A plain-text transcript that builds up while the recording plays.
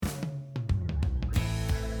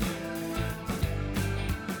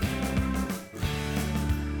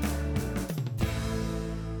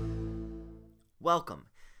Welcome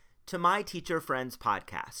to My Teacher Friends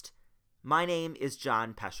podcast. My name is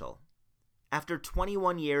John Peschel. After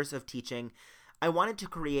 21 years of teaching, I wanted to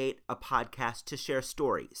create a podcast to share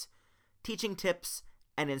stories, teaching tips,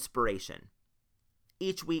 and inspiration.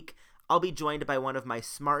 Each week, I'll be joined by one of my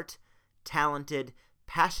smart, talented,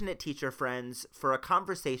 passionate teacher friends for a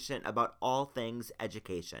conversation about all things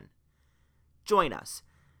education. Join us,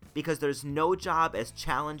 because there's no job as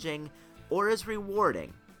challenging or as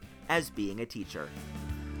rewarding as being a teacher.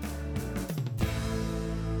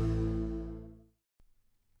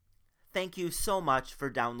 Thank you so much for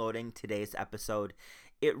downloading today's episode.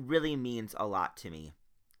 It really means a lot to me.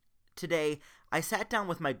 Today, I sat down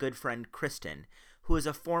with my good friend Kristen, who is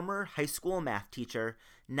a former high school math teacher,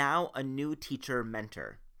 now a new teacher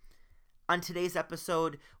mentor. On today's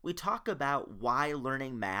episode, we talk about why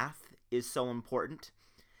learning math is so important.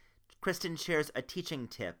 Kristen shares a teaching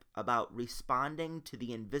tip about responding to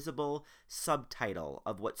the invisible subtitle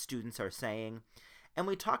of what students are saying, and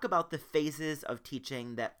we talk about the phases of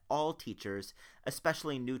teaching that all teachers,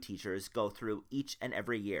 especially new teachers, go through each and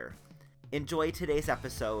every year. Enjoy today's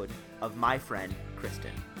episode of My Friend Kristen.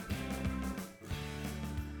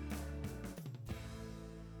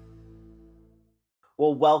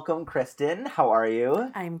 Well, welcome, Kristen. How are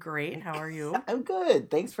you? I'm great. How are you? I'm good.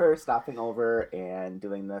 Thanks for stopping over and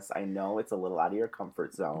doing this. I know it's a little out of your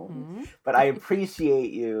comfort zone, but I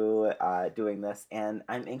appreciate you doing this, and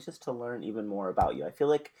I'm anxious to learn even more about you. I feel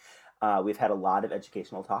like we've had a lot of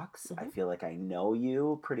educational talks. I feel like I know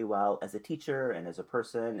you pretty well as a teacher and as a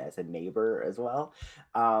person, as a neighbor as well,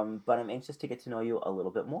 but I'm anxious to get to know you a little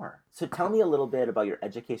bit more. So tell me a little bit about your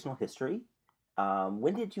educational history.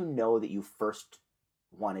 When did you know that you first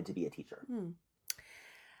wanted to be a teacher?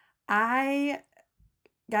 I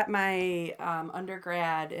got my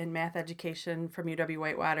undergrad in math education from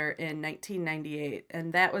UW-Whitewater in 1998,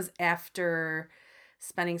 and that was after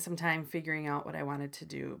spending some time figuring out what I wanted to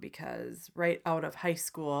do, because right out of high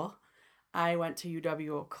school, I went to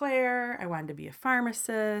UW-Eau Claire. I wanted to be a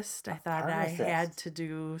pharmacist. I thought I had to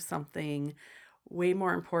do something way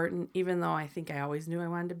more important, even though I think I always knew I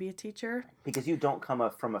wanted to be a teacher. Because you don't come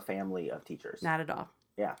up from a family of teachers. Not at all.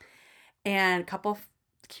 Yeah. And a couple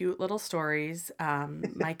cute little stories.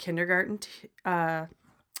 My kindergarten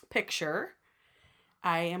picture,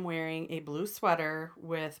 I am wearing a blue sweater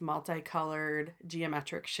with multicolored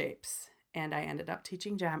geometric shapes. And I ended up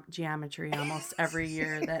teaching geometry almost every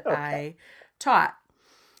year that I taught.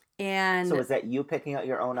 And so is that you picking out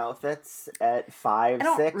your own outfits at 5, 6?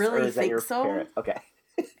 I don't really or is think that your so. Parent? Okay.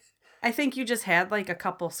 I think you just had like a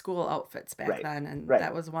couple school outfits back then, and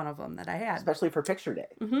that was one of them that I had. Especially for picture day.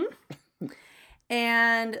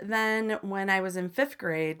 And then when I was in 5th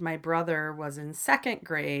grade, my brother was in 2nd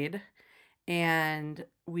grade, and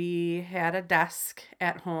we had a desk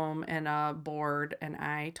at home and a board, and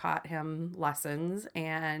I taught him lessons,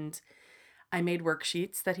 and I made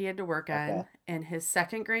worksheets that he had to work on. And his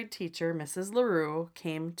 2nd grade teacher, Mrs. LaRue,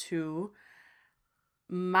 came to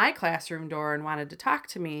my classroom door and wanted to talk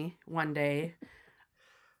to me one day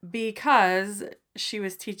because she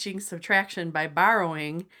was teaching subtraction by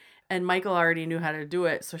borrowing, and Michael already knew how to do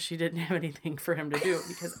it, so she didn't have anything for him to do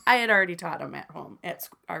because I had already taught him at home at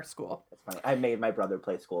our school. That's funny. I made my brother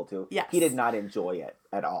play school too. Yes. He did not enjoy it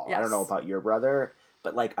at all. Yes. I don't know about your brother,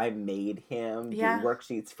 but like I made him do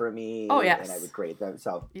worksheets for me. Oh, yes. And I would grade them.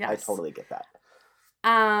 So I totally get that.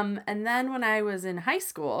 And then when I was in high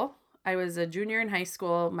school, I was a junior in high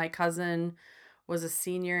school. My cousin was a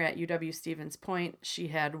senior at UW-Stevens Point. She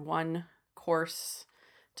had one course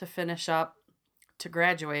to finish up to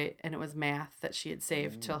graduate, and it was math that she had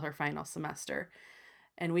saved till her final semester.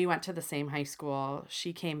 And we went to the same high school.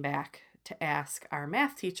 She came back to ask our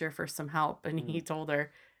math teacher for some help, and he told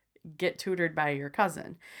her, get tutored by your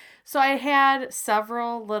cousin. So I had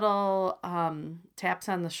several little taps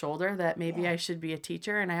on the shoulder that maybe I should be a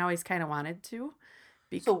teacher, and I always kind of wanted to.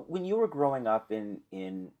 So when you were growing up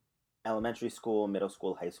in elementary school, middle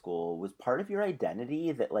school, high school, was part of your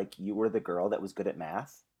identity that like you were the girl that was good at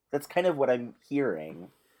math? That's kind of what I'm hearing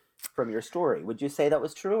from your story. Would you say that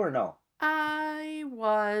was true or no? I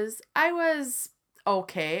was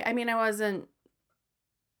okay. I mean, I wasn't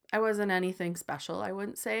anything special, I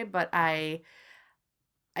wouldn't say, but I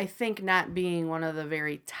think not being one of the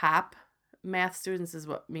very top math students is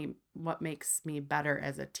what makes me better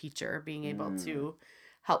as a teacher, being able to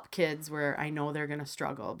help kids where I know they're going to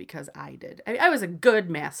struggle, because I did. I was a good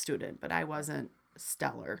math student, but I wasn't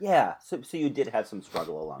stellar. Yeah. So you did have some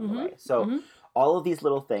struggle along the way. So all of these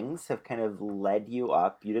little things have kind of led you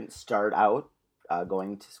up. You didn't start out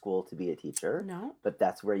going to school to be a teacher. No. But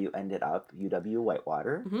that's where you ended up,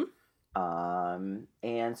 UW-Whitewater.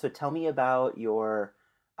 And so tell me about your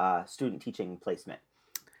student teaching placement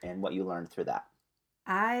and what you learned through that.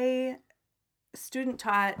 I student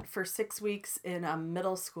taught for 6 weeks in a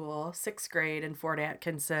middle school, sixth grade in Fort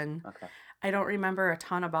Atkinson. Okay. I don't remember a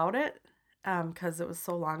ton about it because it was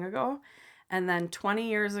so long ago. And then 20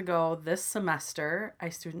 years ago, this semester, I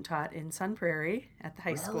student taught in Sun Prairie at the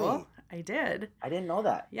high school. Really? I did. I didn't know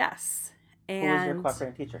that. Yes. Who was your And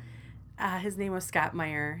cooperating teacher? his name was Scott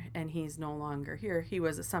Meyer, and he's no longer here. He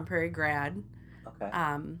was a Sun Prairie grad. Okay.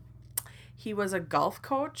 He was a golf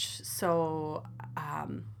coach, so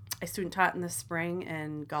I student taught in the spring,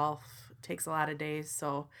 and golf takes a lot of days.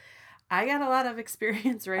 So I got a lot of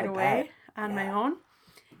experience right I away bet. on my Yeah. own.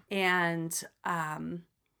 And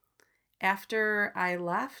after I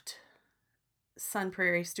left Sun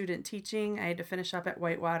Prairie student teaching, I had to finish up at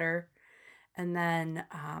Whitewater, and then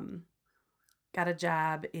got a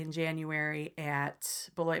job in January at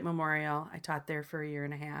Beloit Memorial. I taught there for a year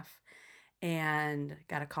and a half and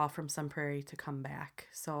got a call from Sun Prairie to come back.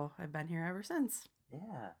 So I've been here ever since.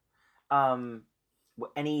 Yeah.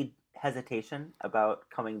 Any hesitation about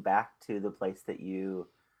coming back to the place that you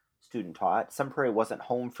student taught? Sun Prairie wasn't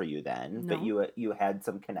home for you then, but No. you had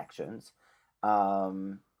some connections.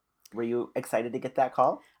 Were you excited to get that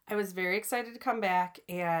call? I was very excited to come back,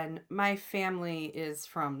 and my family is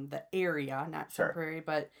from the area, not Sun Sure. Prairie,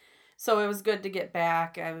 but so it was good to get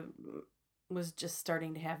back. I was just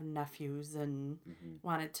starting to have nephews and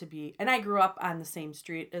wanted to be, and I grew up on the same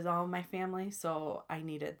street as all of my family, so I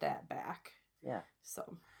needed that back. Yeah.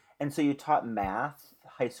 So And so you taught math,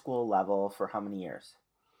 high school level, for how many years?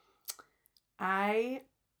 I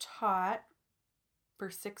taught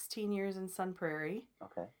for 16 years in Sun Prairie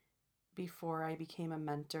Okay. before I became a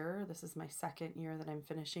mentor. This is my second year that I'm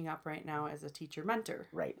finishing up right now as a teacher mentor.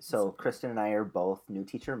 Right. So Kristen and I are both new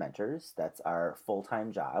teacher mentors. That's our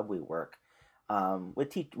full-time job. We work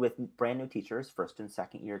with brand new teachers, first and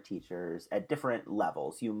second year teachers at different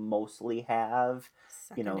levels. You mostly have,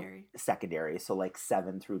 Secondary. secondary, so like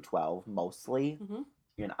 7 through 12 mostly. Mm-hmm.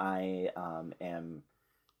 And I am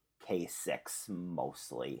K6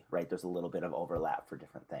 mostly, right? There's a little bit of overlap for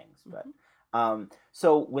different things. But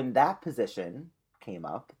so when that position came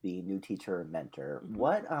up, the new teacher mentor,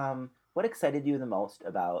 what excited you the most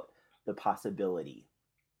about the possibility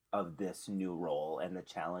of this new role and the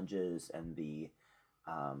challenges and the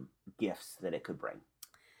gifts that it could bring?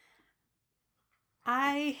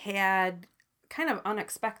 I had kind of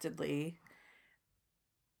unexpectedly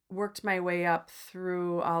worked my way up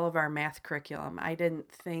through all of our math curriculum. I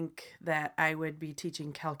didn't think that I would be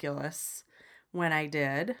teaching calculus when I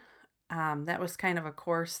did. That was kind of a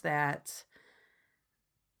course that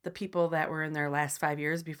the people that were in their last 5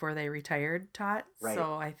 years before they retired taught. Right.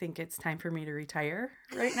 So I think it's time for me to retire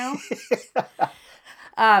right now.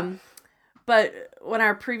 But when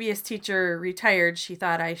our previous teacher retired, she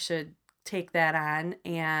thought I should take that on,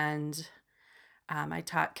 and I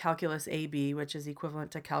taught Calculus AB, which is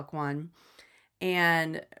equivalent to Calc 1,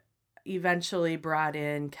 and eventually brought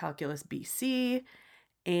in Calculus BC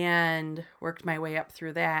and worked my way up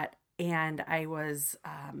through that. And I was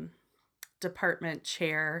department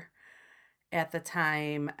chair at the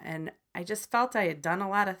time, and I just felt I had done a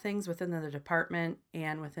lot of things within the department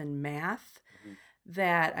and within math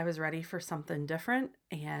that I was ready for something different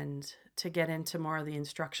and to get into more of the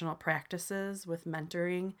instructional practices with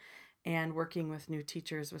mentoring and working with new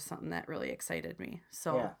teachers was something that really excited me.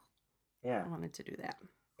 So yeah. I wanted to do that.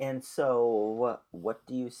 And so what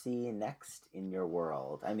do you see next in your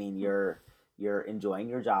world? I mean, you're enjoying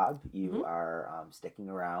your job. You are sticking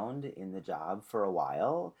around in the job for a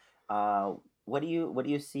while. What do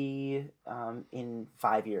you see in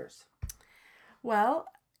 5 years? Well,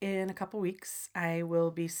 in a couple weeks, I will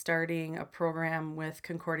be starting a program with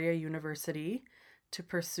Concordia University to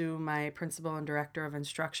pursue my principal and director of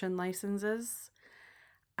instruction licenses.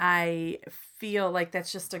 I feel like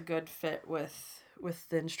that's just a good fit with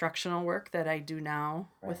the instructional work that I do now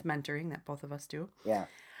with mentoring that both of us do. Yeah.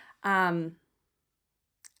 I'm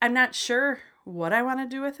not sure what I want to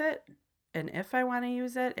do with it and if I want to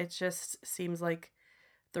use it. It just seems like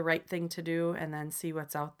the right thing to do, and then see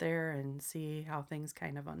what's out there and see how things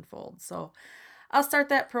kind of unfold. So I'll start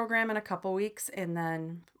that program in a couple weeks and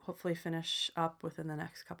then hopefully finish up within the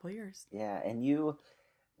next couple of years. Yeah, and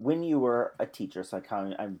when you were a teacher, so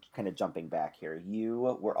I'm kind of jumping back here.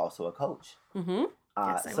 You were also a coach. Mm-hmm.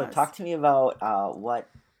 Yes, I so was. talk to me about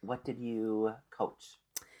what did you coach?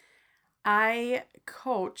 I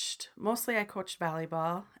coached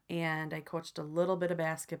volleyball, and I coached a little bit of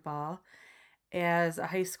basketball. As a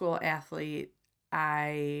high school athlete,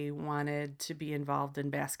 I wanted to be involved in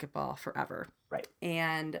basketball forever. Right.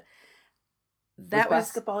 And that was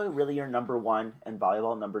basketball really your number one and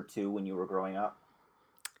volleyball number two when you were growing up?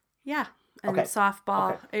 yeah. And Okay.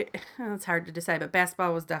 softball, it's hard to decide, but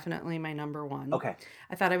basketball was definitely my number one. Okay.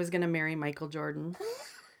 I thought I was going to marry Michael Jordan.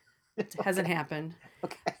 It hasn't happened.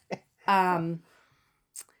 Okay.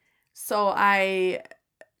 So I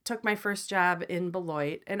took my first job in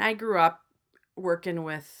Beloit, and I grew up working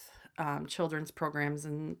with children's programs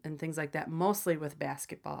and things like that, mostly with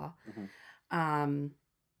basketball. Mhm.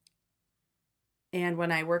 And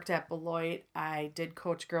when I worked at Beloit, I did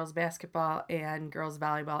coach girls basketball and girls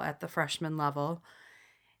volleyball at the freshman level.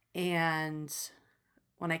 And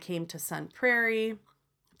when I came to Sun Prairie,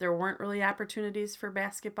 there weren't really opportunities for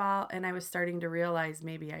basketball, and I was starting to realize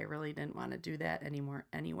maybe I really didn't want to do that anymore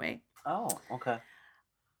anyway. Oh, okay.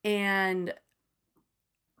 And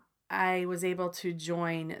I was able to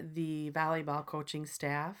join the volleyball coaching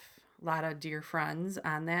staff, a lot of dear friends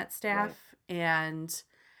on that staff, and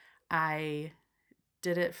I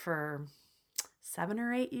did it for 7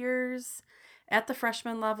 or 8 years at the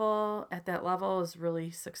freshman level. At that level, it was really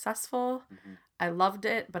successful. Mhm. I loved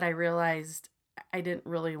it, but I realized I didn't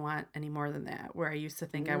really want any more than that, where I used to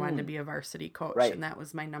think I wanted to be a varsity coach, Right. and that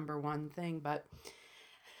was my number one thing, but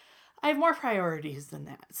I have more priorities than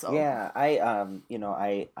that. So Yeah,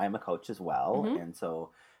 I'm a coach as well, Mhm. and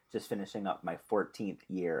so just finishing up my 14th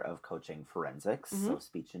year of coaching forensics, so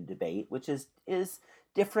speech and debate, which is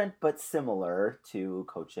different but similar to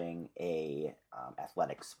coaching a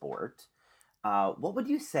athletic sport. What would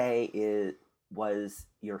you say was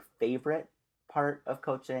your favorite part of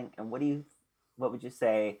coaching, and what would you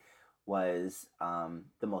say was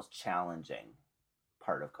the most challenging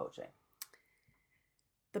part of coaching?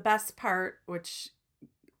 the best part, which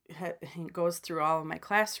goes through all of my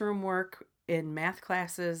classroom work in math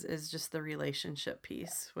classes, is just the relationship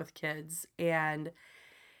piece with kids. And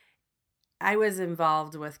I was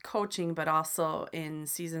involved with coaching, but also in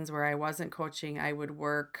seasons where I wasn't coaching, I would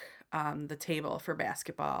work the table for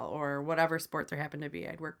basketball or whatever sport there happened to be.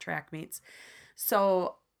 I'd work track meets.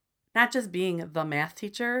 So, not just being the math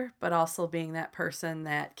teacher, but also being that person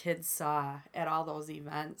that kids saw at all those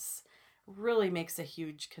events really makes a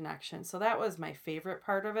huge connection. So, that was my favorite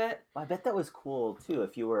part of it. Well, I bet that was cool too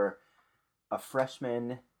if you were a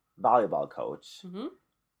freshman volleyball coach, Mm-hmm.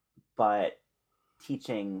 but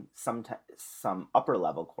teaching some upper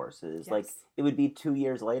level courses. Like Yes. it would be 2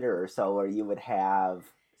 years later or so, where you would have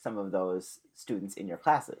some of those students in your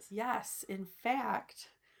classes. Yes. In fact,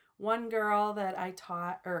 one girl that I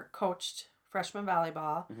taught or coached freshman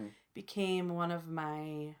volleyball Mm-hmm. became one of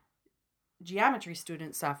my geometry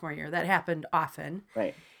students sophomore year. That happened often.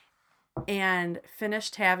 Right. And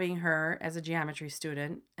finished having her as a geometry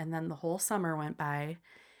student. And then the whole summer went by.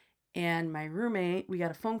 And my roommate, we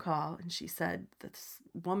got a phone call, and she said this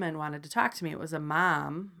woman wanted to talk to me. It was a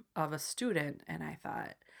mom of a student. And I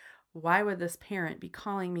thought, why would this parent be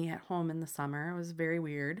calling me at home in the summer? It was very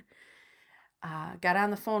weird. Got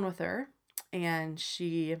on the phone with her, and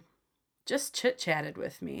she just chit-chatted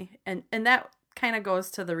with me. And that kind of goes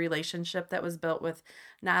to the relationship that was built with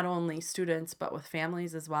not only students, but with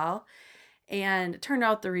families as well. And it turned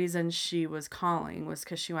out the reason she was calling was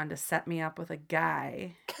because she wanted to set me up with a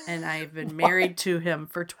guy. And I've been married to him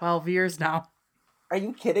for 12 years now. Are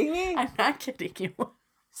you kidding me? I'm not kidding you.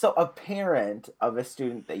 So a parent of a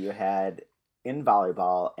student that you had in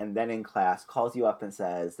volleyball and then in class calls you up and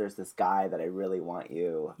says, "There's this guy that I really want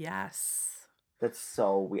you." Yes. That's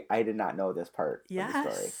so weird. I did not know this part of the story.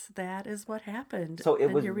 Yes, that is what happened. So it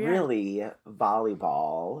And was here we are. really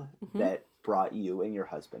volleyball Mhm. that brought you and your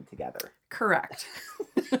husband together. Correct.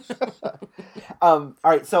 All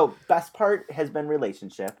right. So best part has been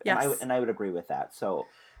relationship, Yes. and I would agree with that. So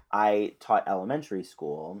I taught elementary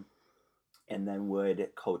school, and then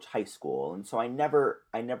would coach high school, and so I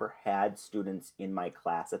never had students in my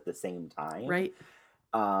class at the same time. Right.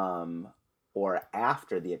 Or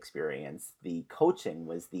after the experience, the coaching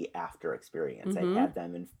was the after experience. Mhm. I had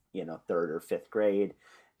them in third or fifth grade,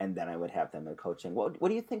 and then I would have them in coaching. What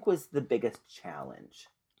do you think was the biggest challenge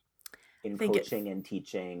in coaching and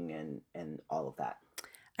teaching and all of that?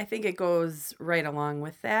 I think it goes right along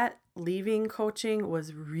with that. Leaving coaching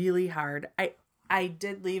was really hard. I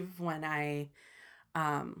did leave when I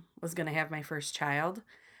was going to have my first child.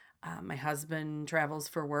 My husband travels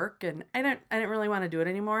for work, and I didn't really want to do it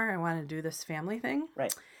anymore. I wanted to do this family thing.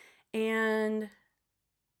 Right.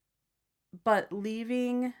 But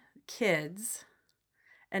leaving kids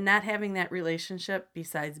and not having that relationship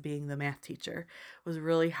besides being the math teacher was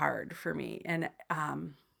really hard for me. And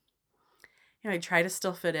I try to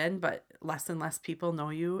still fit in, but less and less people know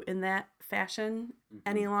you in that fashion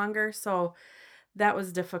any longer. So that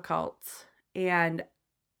was difficult. And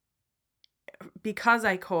because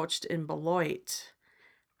I coached in Beloit,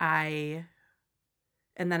 and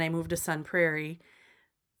then I moved to Sun Prairie,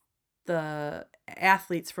 the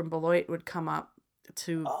athletes from Beloit would come up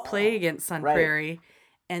to play against Sun Prairie,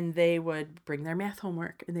 and they would bring their math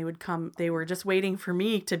homework, and they were just waiting for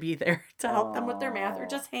me to be there to help them with their math or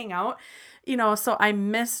just hang out, so I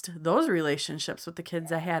missed those relationships with the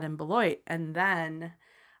kids I had in Beloit. And then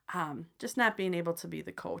just not being able to be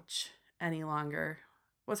the coach any longer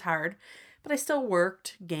was hard, but I still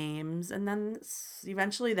worked games, and then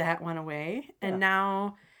eventually that went away. And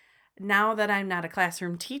now that I'm not a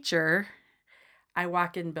classroom teacher, I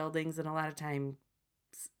walk in buildings, and a lot of times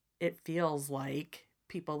it feels like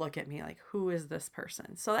people look at me like, who is this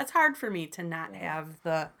person? So that's hard for me to not have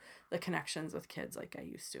the connections with kids like I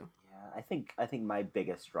used to. Yeah, I think my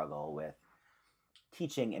biggest struggle with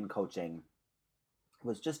teaching and coaching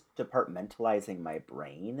was just departmentalizing my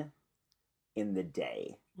brain in the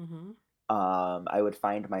day. Mm-hmm. I would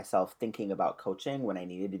find myself thinking about coaching when I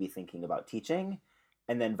needed to be thinking about teaching,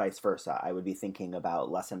 and then vice versa. I would be thinking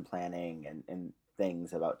about lesson planning and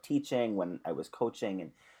things about teaching when I was coaching,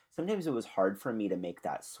 and sometimes it was hard for me to make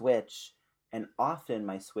that switch, and often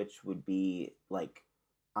my switch would be like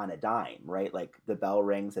on a dime, right? Like the bell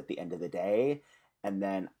rings at the end of the day, and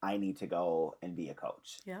then I need to go and be a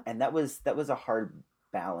coach. Yeah. And that was a hard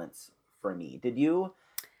balance for me. Did you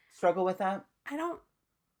struggle with that? I don't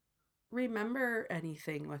remember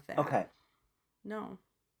anything with that. Okay. No.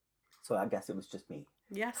 So I guess it was just me.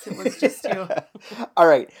 Yes, it was just you. All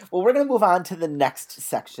right. Well, we're going to move on to the next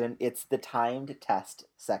section. It's the timed test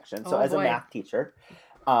section. So as a math teacher,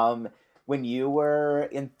 when you were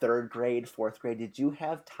in 3rd grade, 4th grade, did you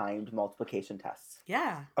have timed multiplication tests?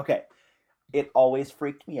 Yeah. Okay. It always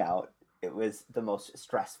freaked me out. It was the most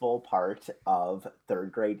stressful part of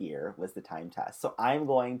 3rd grade year was the time test. So I'm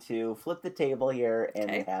going to flip the table here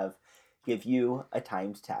and give you a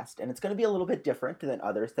timed test. And it's going to be a little bit different than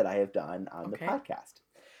others that I have done on the podcast.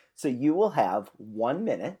 So you will have 1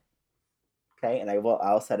 minute. Okay. And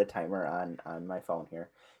I'll set a timer on my phone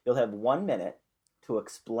here. You'll have 1 minute to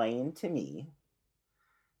explain to me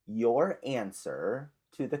your answer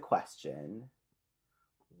to the question,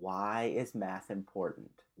 why is math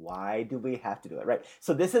important? Why do we have to do it? Right.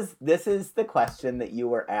 So this is the question that you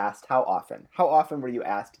were asked. How often? How often were you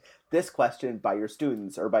asked this question by your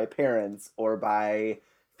students or by parents or by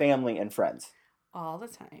family and friends? All the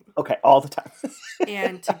time. Okay, all the time.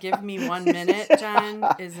 And to give me 1 minute,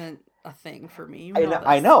 John, isn't a thing for me.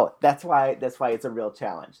 I know. That's why it's a real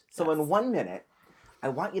challenge. So in 1 minute, I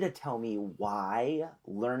want you to tell me why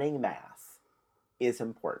learning math is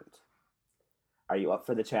important. Are you up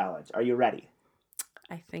for the challenge? Are you ready?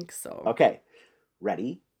 I think so. Okay.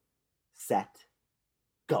 Ready, set,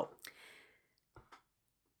 go.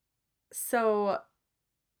 So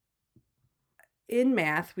in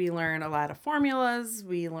math, we learn a lot of formulas.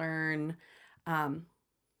 We learn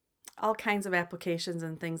all kinds of applications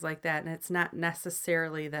and things like that. And it's not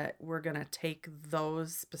necessarily that we're going to take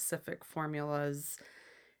those specific formulas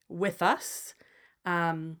with us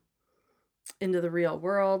into the real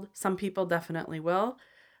world. Some people definitely will.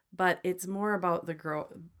 But it's more about the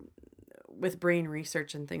growth with brain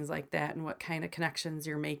research and things like that and what kind of connections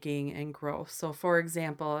you're making and growth. So, for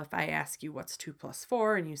example, if I ask you what's 2 +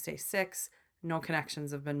 4 and you say 6, no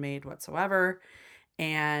connections have been made whatsoever.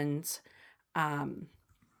 And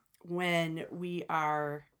when we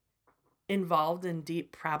are involved in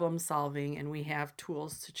deep problem solving and we have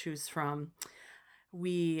tools to choose from,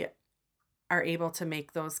 we are able to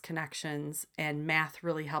make those connections, and math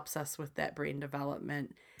really helps us with that brain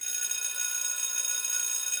development.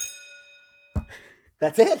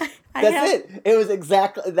 That's it. It was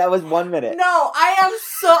that was 1 minute. No,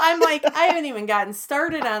 I'm like, I haven't even gotten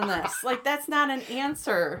started on this. Like, that's not an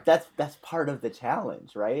answer. That's part of the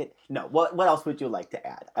challenge, right? No, what else would you like to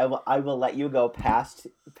add? I will let you go past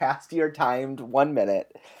your timed 1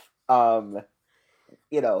 minute. But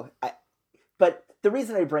the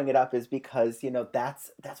reason I bring it up is because,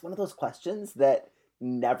 that's one of those questions that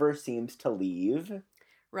never seems to leave.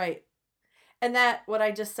 Right. And that, what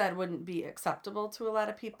I just said, wouldn't be acceptable to a lot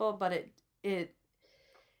of people, but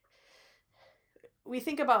we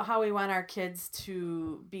think about how we want our kids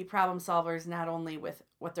to be problem solvers, not only with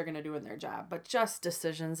what they're going to do in their job, but just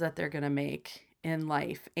decisions that they're going to make in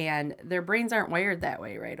life. And their brains aren't wired that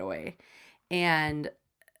way right away. And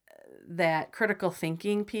that critical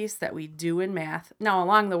thinking piece that we do in math. Now,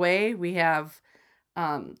 along the way, we have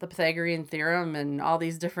the Pythagorean theorem and all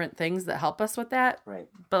these different things that help us with that. Right.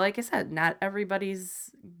 But like I said, not everybody's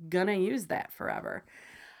gonna use that forever.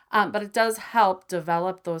 But it does help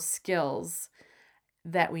develop those skills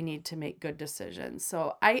that we need to make good decisions.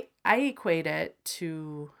 So I equate it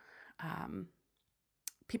to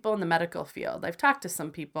people in the medical field. I've talked to some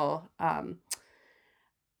people,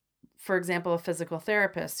 for example, a physical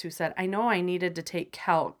therapist who said, I know I needed to take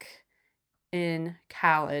calc in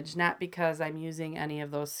college, not because I'm using any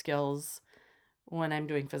of those skills when I'm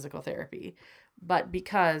doing physical therapy, but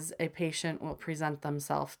because a patient will present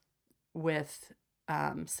themselves with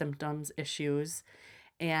symptoms, issues,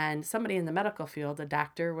 and somebody in the medical field, a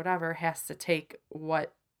doctor, whatever, has to take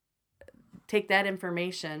that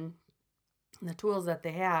information and the tools that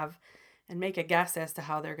they have and make a guess as to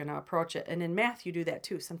how they're going to approach it. And in math, you do that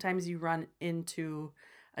too. Sometimes you run into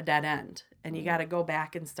a dead end and you got to go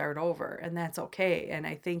back and start over, and that's okay. And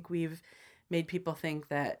I think we've made people think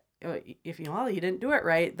that if you didn't do it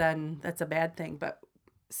right, then that's a bad thing. But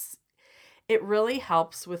it really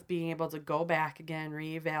helps with being able to go back again,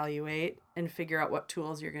 reevaluate, and figure out what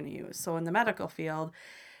tools you're going to use. So in the medical field,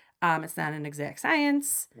 it's not an exact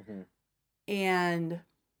science. Mm-hmm. And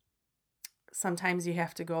sometimes you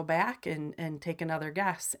have to go back and take another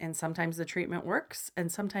guess. And sometimes the treatment works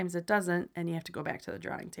and sometimes it doesn't. And you have to go back to the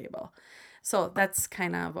drawing table. So that's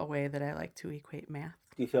kind of a way that I like to equate math.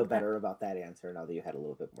 Do you feel better about that answer now that you had a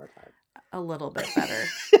little bit more time? A little bit better.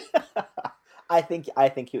 I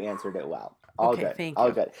think you answered it well. All okay, good. Thank All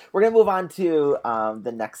you. good. We're going to move on to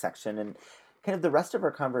the next section, and kind of the rest of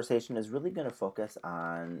our conversation is really going to focus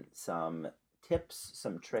on some tips,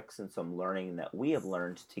 some tricks, and some learning that we have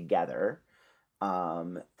learned together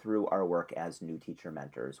through our work as new teacher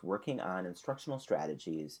mentors, working on instructional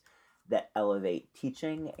strategies that elevate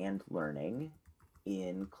teaching and learning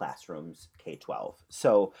in classrooms K-12.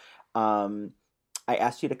 So I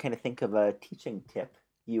asked you to kind of think of a teaching tip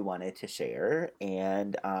you wanted to share,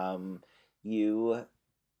 and you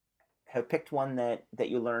have picked one that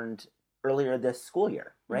you learned earlier this school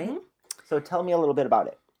year, right? Mm-hmm. So tell me a little bit about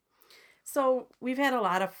it. So we've had a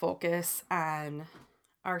lot of focus on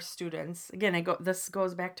our students. Again, this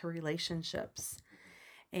goes back to relationships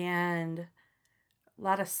and a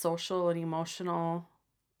lot of social and emotional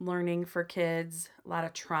learning for kids, a lot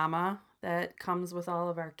of trauma that comes with all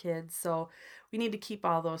of our kids. So we need to keep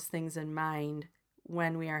all those things in mind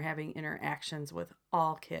when we are having interactions with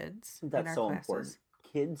all kids. That's in our so classes. important.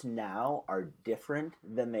 Kids now are different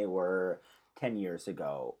than they were 10 years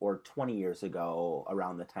ago or 20 years ago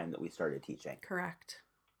around the time that we started teaching. Correct.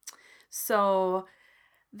 So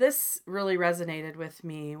this really resonated with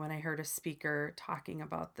me when I heard a speaker talking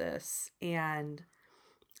about this. And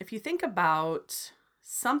if you think about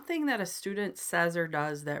something that a student says or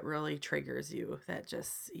does that really triggers you, that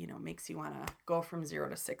just, makes you want to go from 0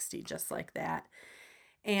 to 60 just like that.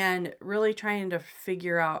 And really trying to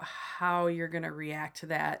figure out how you're going to react to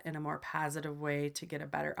that in a more positive way to get a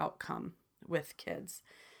better outcome with kids.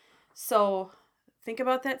 So think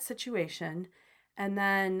about that situation, and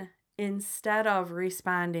then instead of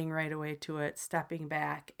responding right away to it, stepping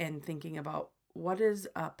back and thinking about what is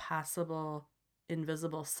a possible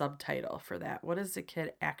invisible subtitle for that. What is the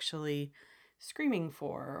kid actually screaming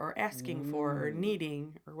for or asking for or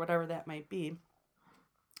needing or whatever that might be?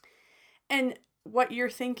 And what you're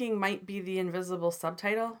thinking might be the invisible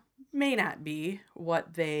subtitle may not be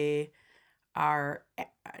what they are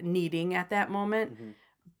needing at that moment, Mm-hmm.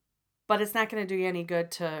 but it's not going to do you any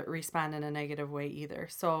good to respond in a negative way either.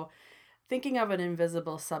 So thinking of an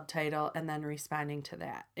invisible subtitle and then responding to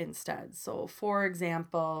that instead. So for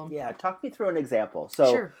example... Yeah, talk me through an example.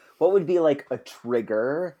 So Sure. What would be like a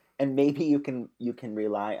trigger, and maybe you can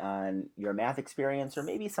rely on your math experience or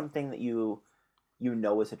maybe something that you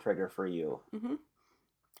know is a trigger for you. Mm-hmm.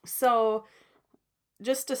 So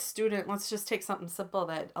just a student, let's just take something simple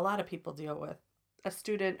that a lot of people deal with. A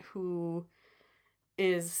student who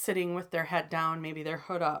is sitting with their head down, maybe their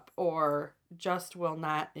hood up, or just will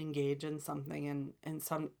not engage in something. And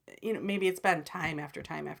some, maybe it's been time after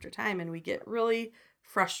time after time, and we get really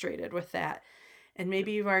frustrated with that. And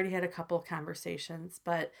maybe you've already had a couple of conversations,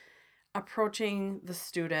 but approaching the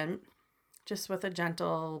student just with a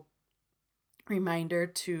gentle reminder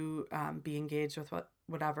to be engaged with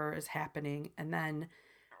whatever is happening, and then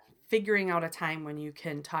figuring out a time when you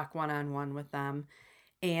can talk one-on-one with them.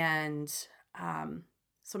 And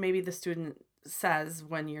so maybe the student says,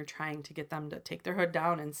 when you're trying to get them to take their hood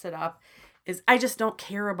down and sit up, is, I just don't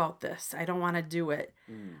care about this. I don't want to do it.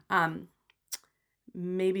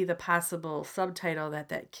 Maybe the possible subtitle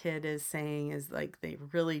that kid is saying is like, they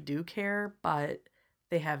really do care, but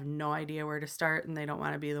they have no idea where to start and they don't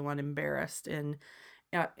want to be the one embarrassed. And,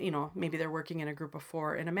 maybe they're working in a group of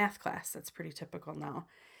 4 in a math class. That's pretty typical now.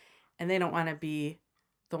 And they don't want to be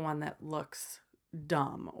the one that looks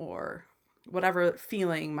dumb or whatever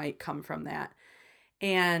feeling might come from that.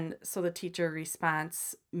 And so the teacher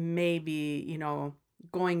response may be,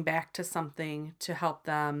 going back to something to help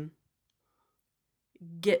them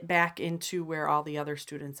get back into where all the other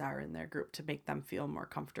students are in their group to make them feel more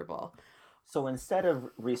comfortable. So instead of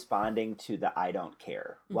responding to the I don't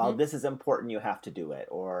care, while this is important, you have to do it,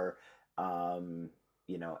 or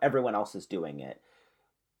everyone else is doing it.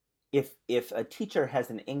 If a teacher has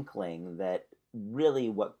an inkling that really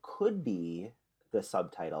what could be the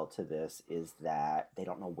subtitle to this is that they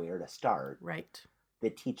don't know where to start, right, the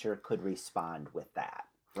teacher could respond with that,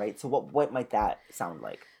 right? So what might that sound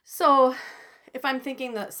like? So if I'm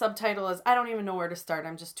thinking the subtitle is, I don't even know where to start,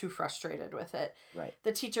 I'm just too frustrated with it. Right.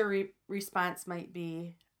 The teacher response might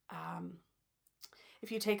be,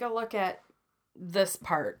 if you take a look at this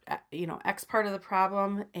part, X part of the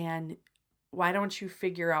problem, and why don't you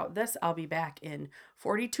figure out this? I'll be back in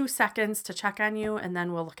 42 seconds to check on you, and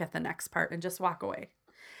then we'll look at the next part, and just walk away.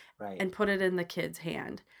 Right. And put it in the kid's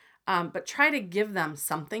hand. But try to give them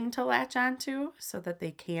something to latch onto so that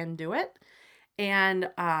they can do it. And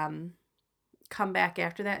come back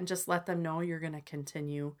after that and just let them know you're going to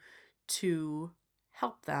continue to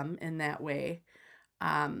help them in that way.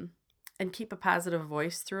 And keep a positive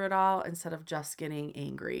voice through it all instead of just getting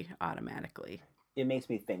angry automatically. It makes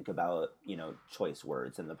me think about, choice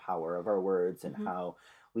words and the power of our words and how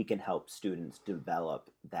we can help students develop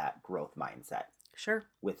that growth mindset. Sure.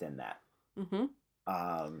 Within that.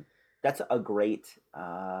 That's a great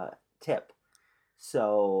tip.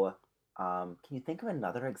 So can you think of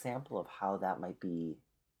another example of how that might be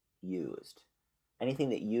used? Anything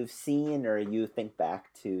that you've seen or you think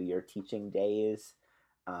back to your teaching days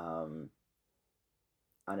on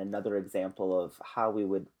another example of how we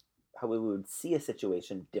would see a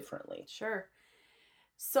situation differently? Sure.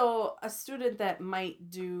 So a student that might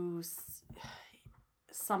do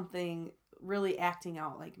something really acting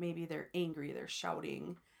out, like maybe they're angry, they're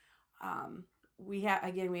shouting. We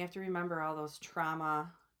have to remember all those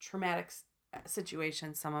traumatic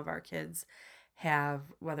situations some of our kids have,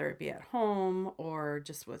 whether it be at home or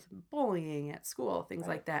just with bullying at school, things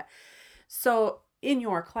like that. So in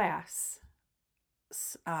your class,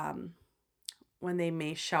 when they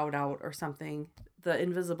may shout out or something, the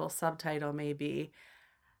invisible subtitle may be,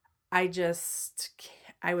 I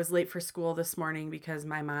was late for school this morning because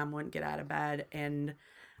my mom wouldn't get out of bed and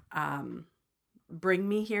bring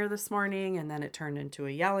me here this morning, and then it turned into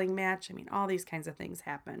a yelling match. I mean, all these kinds of things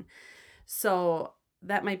happen. So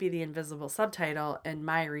that might be the invisible subtitle, and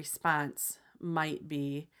my response might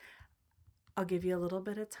be, I'll give you a little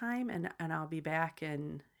bit of time and I'll be back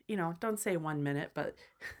in, don't say 1 minute, but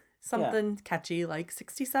something catchy like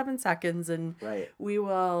 67 seconds, and we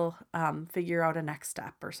will figure out a next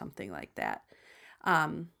step or something like that.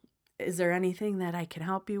 Is there anything that I can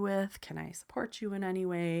help you with? Can I support you in any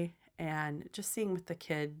way? And just seeing what the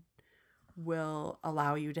kid will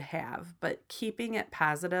allow you to have, but keeping it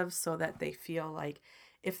positive so that they feel like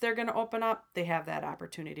if they're going to open up, they have that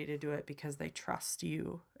opportunity to do it because they trust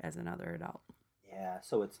you as another adult. Yeah.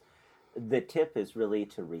 So the tip is really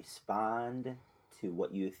to respond to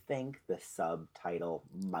what you think the subtitle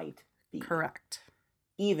might be. Correct.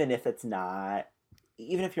 Even if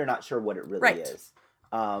you're not sure what it really is.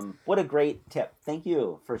 What a great tip. Thank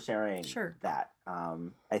you for sharing that.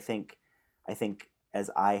 I think as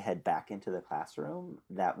I head back into the classroom,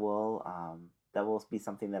 that will be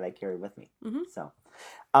something that I carry with me.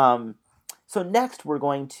 So next we're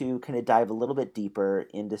going to kind of dive a little bit deeper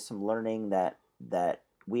into some learning that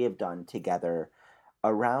we have done together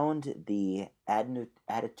around the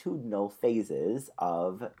attitudinal phases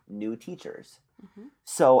of new teachers.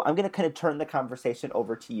 So I'm going to kind of turn the conversation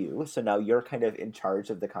over to you. So now you're kind of in charge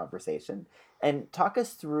of the conversation, and talk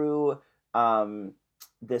us through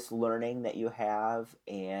this learning that you have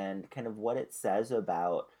and kind of what it says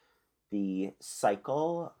about the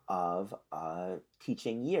cycle of a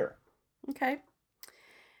teaching year. Okay.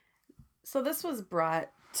 So this was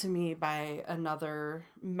brought to me by another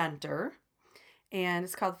mentor, and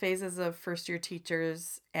it's called Phases of First Year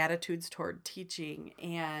Teachers, Attitudes Toward Teaching.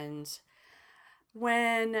 And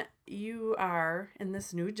when you are in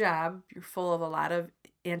this new job, you're full of a lot of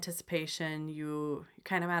anticipation. You're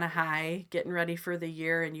kind of on a high, getting ready for the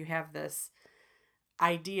year, and you have this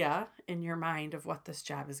idea in your mind of what this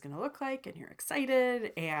job is going to look like, and you're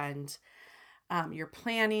excited, and you're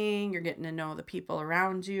planning, you're getting to know the people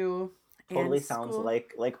around you. Totally sounds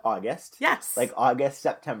like August. Yes. Like August,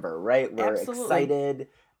 September, right? We're Absolutely excited.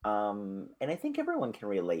 And I think everyone can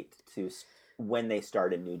relate to when they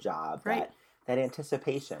start a new job, right. that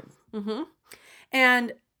anticipation.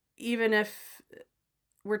 And even if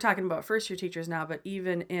we're talking about first year teachers now, but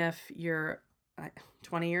even if you're a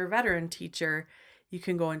 20-year veteran teacher, you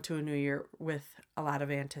can go into a new year with a lot of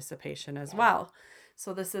anticipation as well.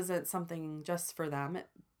 So this isn't something just for them.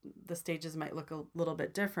 The stages might look a little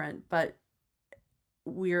bit different, but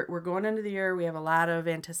we're going into the year, we have a lot of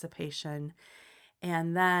anticipation,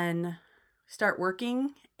 and then start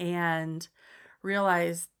working and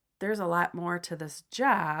realize there's a lot more to this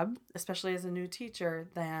job, especially as a new teacher,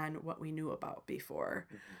 than what we knew about before.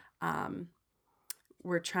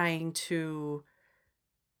 We're trying to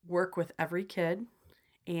work with every kid,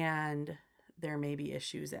 and there may be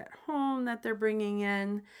issues at home that they're bringing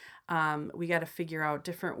in. We got to figure out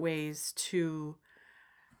different ways to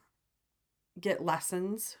get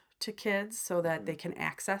lessons to kids so that they can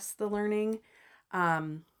access the learning.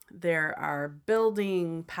 There are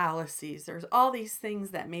building policies. There's all these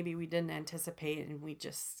things that maybe we didn't anticipate, and we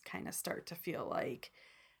just kind of start to feel like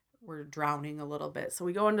we're drowning a little bit. So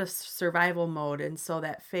we go into survival mode, and so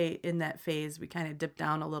that in that phase, we kind of dip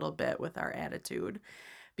down a little bit with our attitude,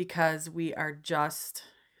 because we are just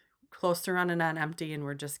close to running on empty, and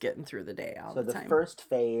we're just getting through the day all the time. So the first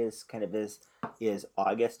phase kind of is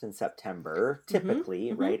August and September,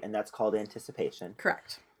 typically, right? And that's called anticipation.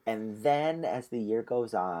 Correct. And then as the year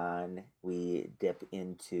goes on, we dip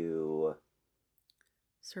into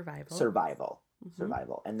survival.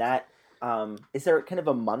 And that, is there kind of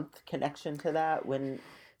a month connection to that? When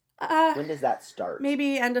does that start?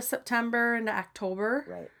 Maybe end of September into October.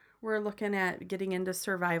 Right. We're looking at getting into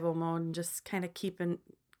survival mode and just kind of keeping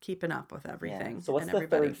up with everything. Yeah. So what's the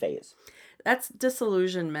third phase? That's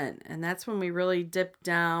disillusionment, and that's when we really dip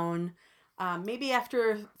down. Maybe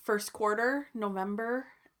after first quarter,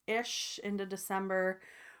 November-ish into December,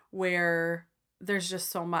 where there's just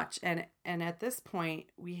so much, and at this point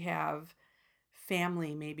we have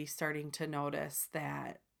family maybe starting to notice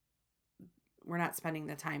that we're not spending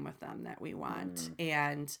the time with them that we want,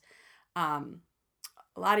 and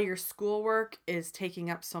a lot of your schoolwork is taking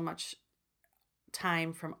up so much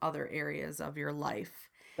time from other areas of your life.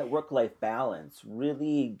 That work-life balance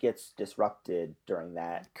really gets disrupted during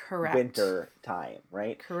that winter time,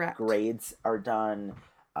 right? Correct. Grades are done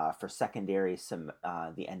for secondary,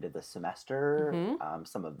 the end of the semester.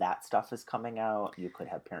 Some of that stuff is coming out. You could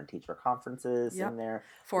have parent-teacher conferences in there.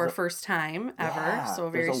 For first time ever, so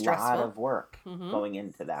very stressful. There's a lot of work going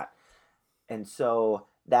into that. And so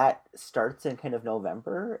that starts in kind of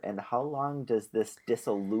November, and how long does this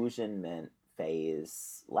disillusionment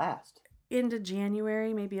phase last? Into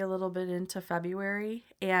January, maybe a little bit into February.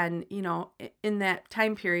 And, in that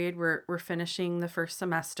time period, we're finishing the first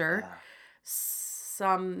semester. Yeah.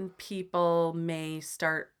 Some people may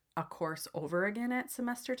start a course over again at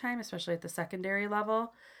semester time, especially at the secondary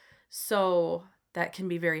level. So that can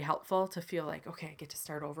be very helpful to feel like, okay, I get to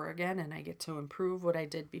start over again and I get to improve what I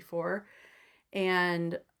did before.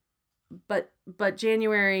 But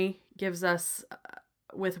January gives us,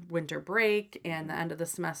 with winter break and the end of the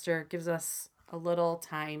semester, gives us a little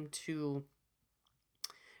time to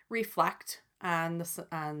reflect on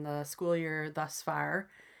the school year thus far,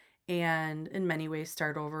 and in many ways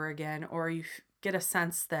start over again, or you get a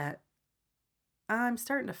sense that I'm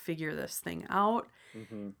starting to figure this thing out.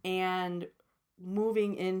 And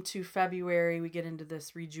moving into February, we get into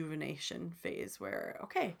this rejuvenation phase where,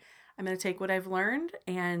 okay, I'm going to take what I've learned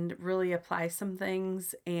and really apply some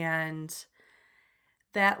things, and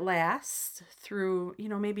that lasts through,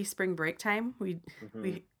 maybe spring break time.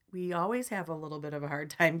 We always have a little bit of a hard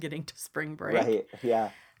time getting to spring break. Right, yeah.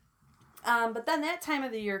 But then that time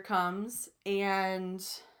of the year comes, and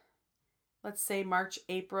let's say March,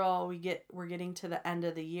 April, we're getting to the end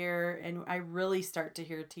of the year, and I really start to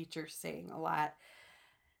hear teachers saying a lot,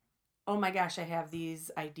 oh my gosh, I have these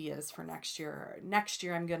ideas for next year. Next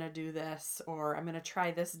year I'm going to do this, or I'm going to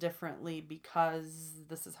try this differently because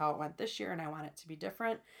this is how it went this year and I want it to be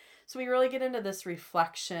different. So we really get into this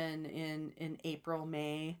reflection in April,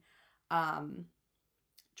 May,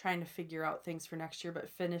 trying to figure out things for next year, but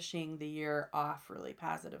finishing the year off really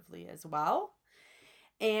positively as well.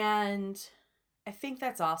 And I think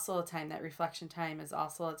that's also a time, that reflection time is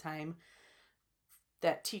also a time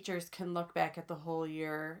that teachers can look back at the whole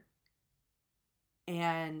year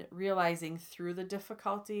and realizing through the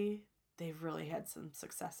difficulty, they've really had some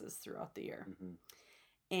successes throughout the year.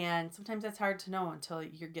 And sometimes that's hard to know until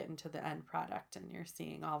you're getting to the end product and you're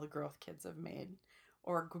seeing all the growth kids have made,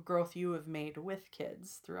 or growth you have made with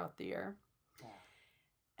kids throughout the year.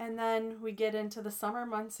 Yeah. And then we get into the summer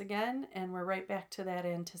months again, and we're right back to that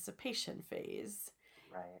anticipation phase.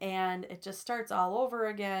 Right. And it just starts all over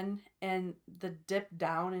again, and the dip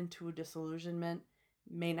down into disillusionment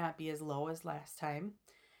may not be as low as last time,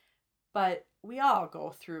 but we all go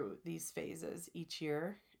through these phases each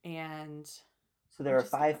year, and So there are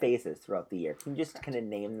 5 phases throughout the year. Can you just kind of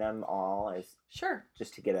name them all as Sure.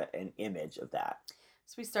 just to get an image of that?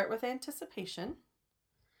 So we start with anticipation.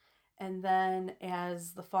 And then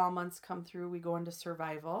as the fall months come through, we go into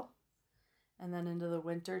survival. And then into the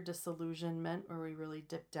winter, disillusionment, where we really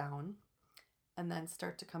dip down. And then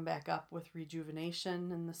start to come back up with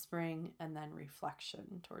rejuvenation in the spring, and then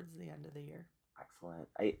reflection towards the end of the year. Excellent.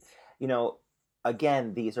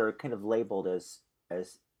 Again, these are kind of labeled as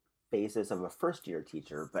phases of a first year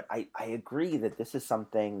teacher, but I agree that this is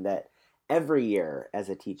something that every year as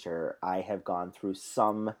a teacher, I have gone through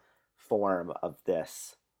some form of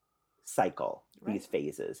this cycle, right. These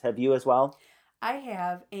phases. Have you as well? I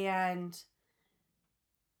have, and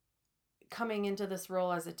coming into this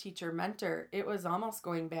role as a teacher mentor, it was almost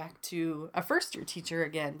going back to a first year teacher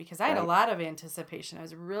again, because I had a lot of anticipation. I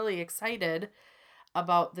was really excited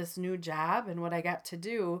about this new job and what I got to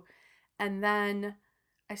do. And then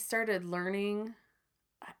I started learning.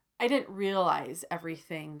 I didn't realize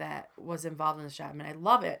everything that was involved in this job. I mean, I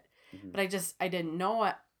love it, but I didn't know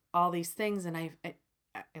all these things. And I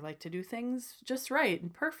like to do things just right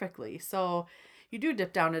and perfectly. So you do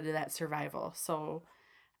dip down into that survival. So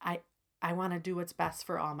I want to do what's best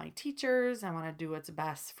for all my teachers. I want to do what's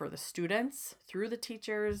best for the students through the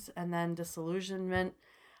teachers. And then disillusionment.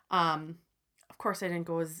 Of course, I didn't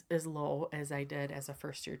go as low as I did as a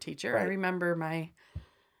first year teacher. Right. I remember my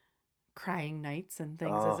crying nights and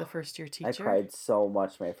things as a first year teacher. I cried so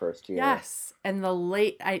much my first year. Yes. And the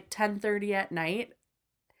late 10:30 at night.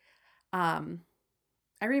 I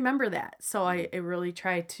remember that. So I really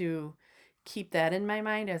try to keep that in my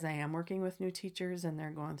mind as I am working with new teachers and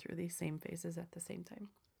they're going through these same phases at the same time.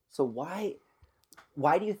 So why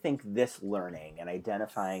do you think this learning and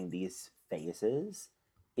identifying these phases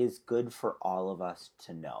is good for all of us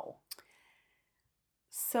to know?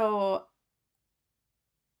 So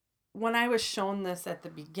when I was shown this at the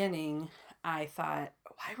beginning, I thought,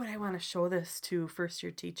 why would I want to show this to first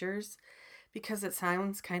year teachers? Because it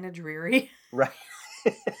sounds kind of dreary. Right.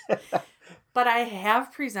 But I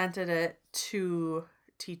have presented it to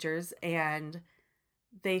teachers and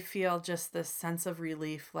they feel just this sense of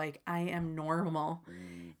relief, like I am normal.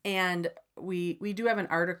 And we do have an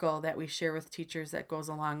article that we share with teachers that goes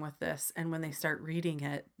along with this. And when they start reading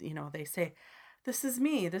it, they say, this is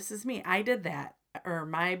me. I did that. Or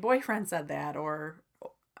my boyfriend said that. Or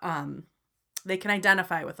they can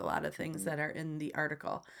identify with a lot of things that are in the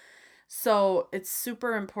article. So it's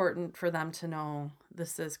super important for them to know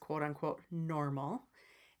this is quote unquote normal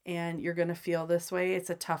and you're going to feel this way. It's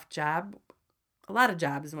a tough job. A lot of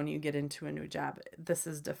jobs when you get into a new job, this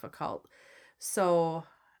is difficult. So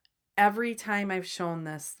every time I've shown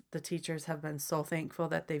this, the teachers have been so thankful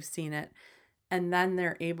that they've seen it. And then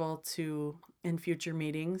they're able to, in future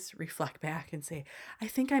meetings, reflect back and say, I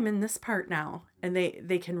think I'm in this part now. And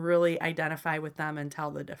they can really identify with them and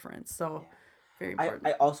tell the difference. So very important.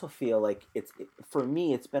 I also feel like for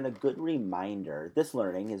me, it's been a good reminder. This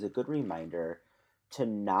learning is a good reminder to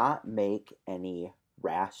not make any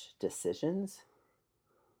rash decisions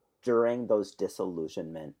during those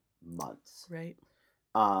disillusionment months. Right.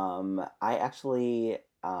 I actually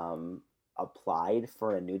applied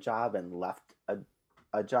for a new job and left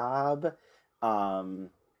a job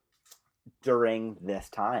during this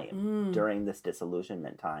time, during this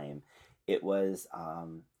disillusionment time. It was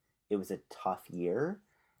a tough year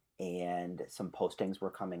and some postings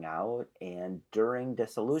were coming out, and during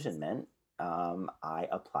disillusionment, I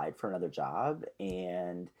applied for another job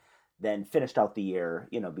and then finished out the year,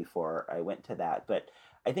 before I went to that. But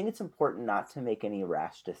I think it's important not to make any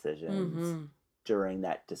rash decisions during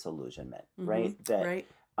that disillusionment, right? Right.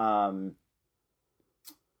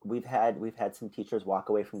 We've had some teachers walk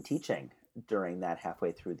away from teaching during that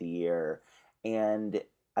halfway through the year, and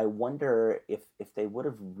I wonder if they would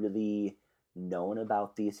have really known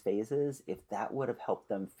about these phases, if that would have helped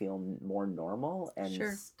them feel more normal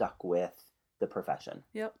and stuck with the profession.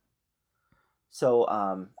 Yep. So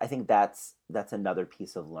I think that's another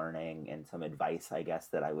piece of learning and some advice, I guess,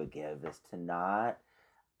 that I would give is to not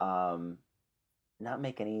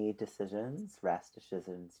make any rash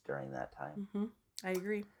decisions during that time. Mm-hmm. I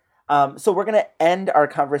agree. So we're going to end our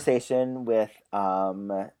conversation with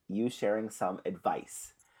you sharing some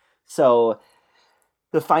advice. So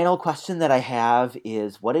the final question that I have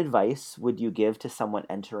is, what advice would you give to someone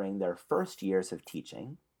entering their first years of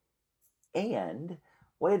teaching? And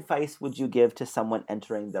what advice would you give to someone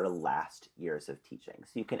entering their last years of teaching?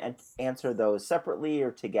 So you can answer those separately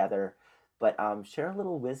or together, but share a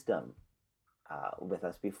little wisdom with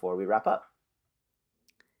us before we wrap up.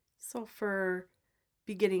 So for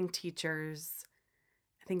beginning teachers,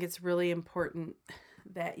 I think it's really important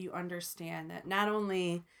that you understand that not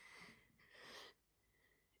only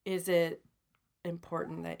is it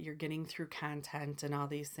important that you're getting through content and all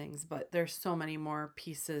these things, but there's so many more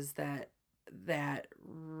pieces that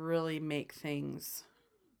really make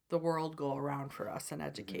the world go around for us in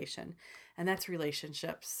education. And that's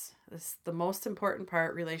relationships. This the most important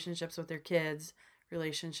part, relationships with your kids,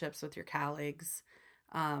 relationships with your colleagues,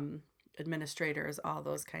 administrators, all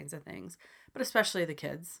those kinds of things, but especially the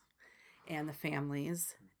kids and the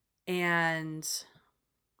families. And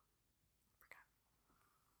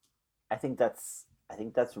I think that's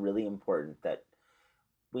really important, that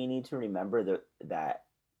we need to remember that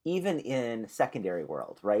even in secondary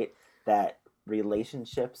world, right, that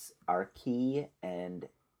relationships are key and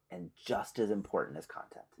just as important as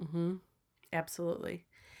content. Mm-hmm. Absolutely.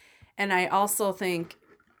 And I also think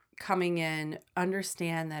coming in,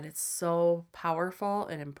 understand that it's so powerful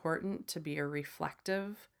and important to be a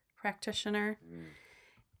reflective practitioner,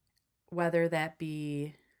 whether that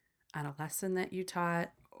be on a lesson that you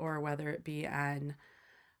taught or whether it be on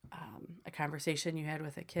a conversation you had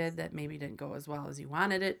with a kid that maybe didn't go as well as you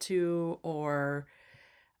wanted it to, or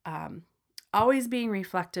always being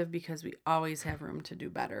reflective, because we always have room to do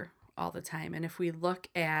better all the time. And if we look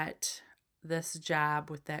at this job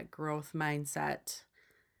with that growth mindset,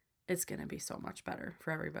 it's going to be so much better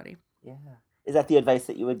for everybody. Yeah. Is that the advice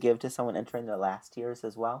that you would give to someone entering their last years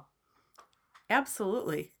as well?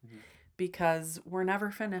 Absolutely. Mm-hmm. Because we're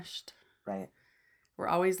never finished. Right. We're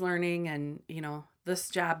always learning. And, this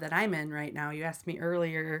job that I'm in right now, you asked me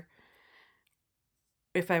earlier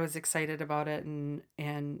if I was excited about it and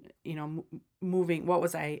moving, what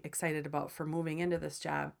was I excited about for moving into this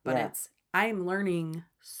job? But I'm learning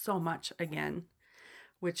so much again,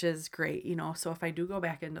 which is great. So if I do go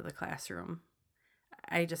back into the classroom,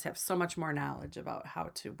 I just have so much more knowledge about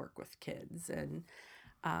how to work with kids. And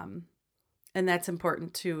that's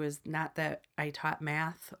important too, is not that I taught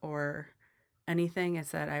math or anything,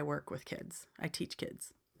 it's that I work with kids. I teach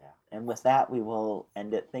kids. Yeah. And with that, we will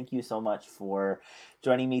end it. Thank you so much for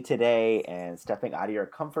joining me today and stepping out of your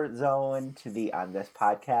comfort zone to be on this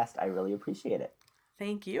podcast. I really appreciate it.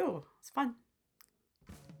 Thank you. It's fun.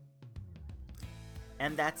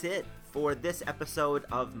 And that's it for this episode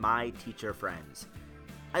of My Teacher Friends.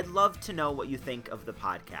 I'd love to know what you think of the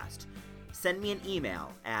podcast. Send me an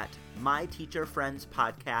email at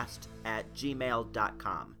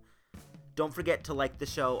myteacherfriendspodcast@gmail.com. Don't forget to like the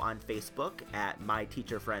show on Facebook at My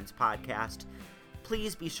Teacher Friends Podcast.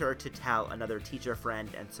 Please be sure to tell another teacher friend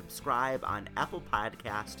and subscribe on Apple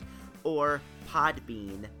Podcast or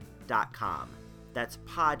Podbean.com. That's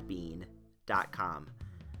Podbean.com.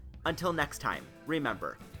 Until next time,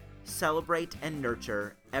 remember, celebrate and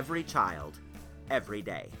nurture every child, every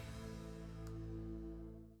day.